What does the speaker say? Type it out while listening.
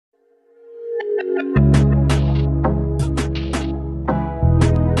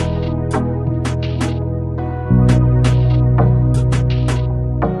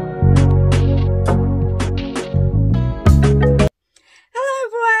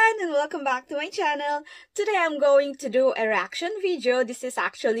Welcome back to my channel. Today I'm going to do a reaction video. This is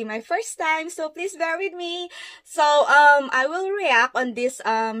actually my first time, so please bear with me. So I will react on this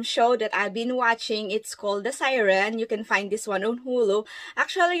show that I've been watching. It's called The Siren. You can find this one on Hulu.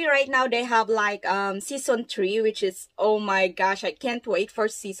 Actually right now they have like season 3, which is, oh my gosh, I can't wait for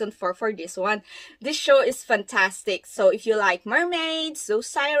season 4 for this one. This show is fantastic. So if you like mermaids, so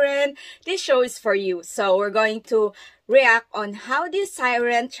Siren, this show is for you. So we're going to react on how this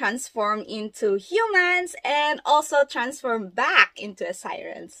siren transform into humans and also transform back into a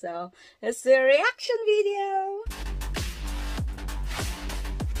siren. So let's do a reaction video.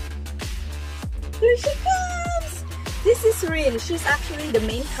 Here she comes! This is Siren. She's actually the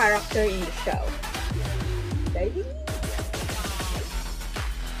main character in the show. Baby.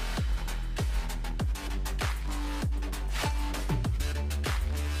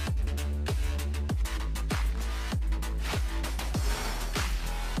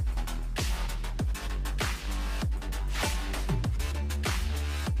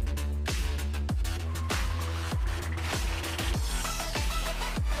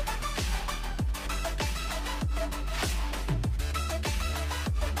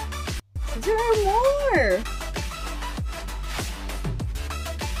 There are more!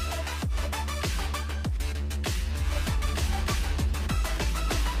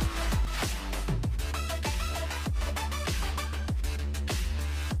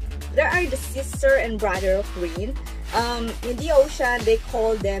 There are the sister and brother of Rin. In the ocean, they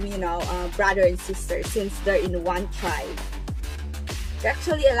call them, you know, brother and sister since they're in one tribe. There's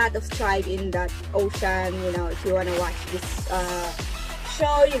actually a lot of tribe in that ocean, you know, if you want to watch this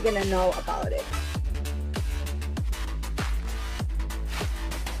show, you're gonna know about it.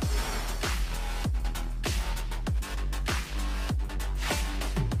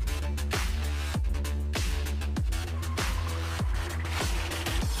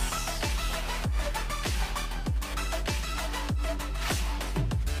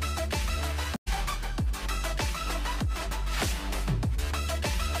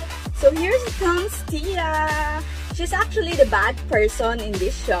 So here comes Tia. She's actually the bad person in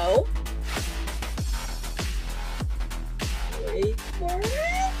this show. Wait for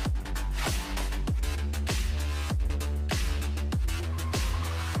it.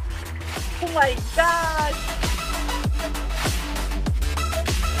 Oh my gosh.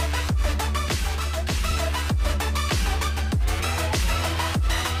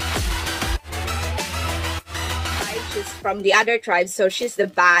 She's from the other tribe, so she's the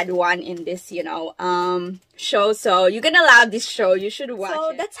bad one in this, you know, show. So you're gonna love this show. You should watch it.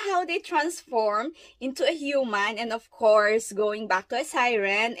 So that's how they transform into a human, and of course going back to a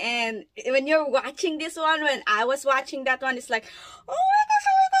siren. And when you're watching this one, when I was watching that one, it's like, oh my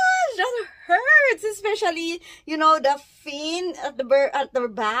gosh, that hurts. Especially, you know, the fin at the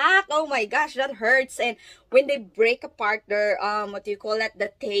back. Oh my gosh, that hurts. And when they break apart their what do you call it,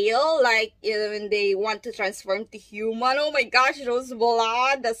 the tail, like, you know, when they want to transform to human, oh my gosh, those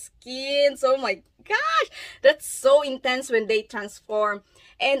blood, the skins, oh my gosh, that's so intense when they transform.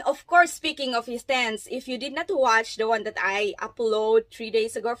 And of course, speaking of intense, if you did not watch the one that I upload 3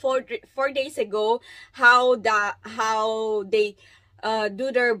 days ago, 4 days ago, how they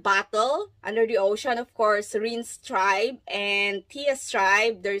do their battle under the ocean. Of course, Rin's tribe and Tia's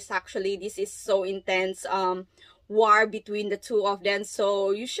tribe, there's actually, this is so intense war between the two of them. So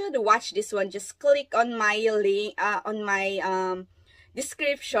you should watch this one. Just click on my link on my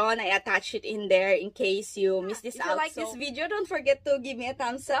description. I attach it in there in case you miss this out. If you like this video, don't forget to give me a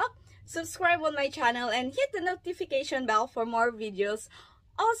thumbs up, subscribe on my channel, and hit the notification bell for more videos.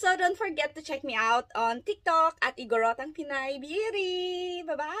 Also, don't forget to check me out on TikTok at Igorotang Pinay Beauty.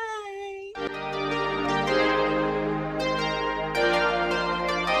 Bye-bye!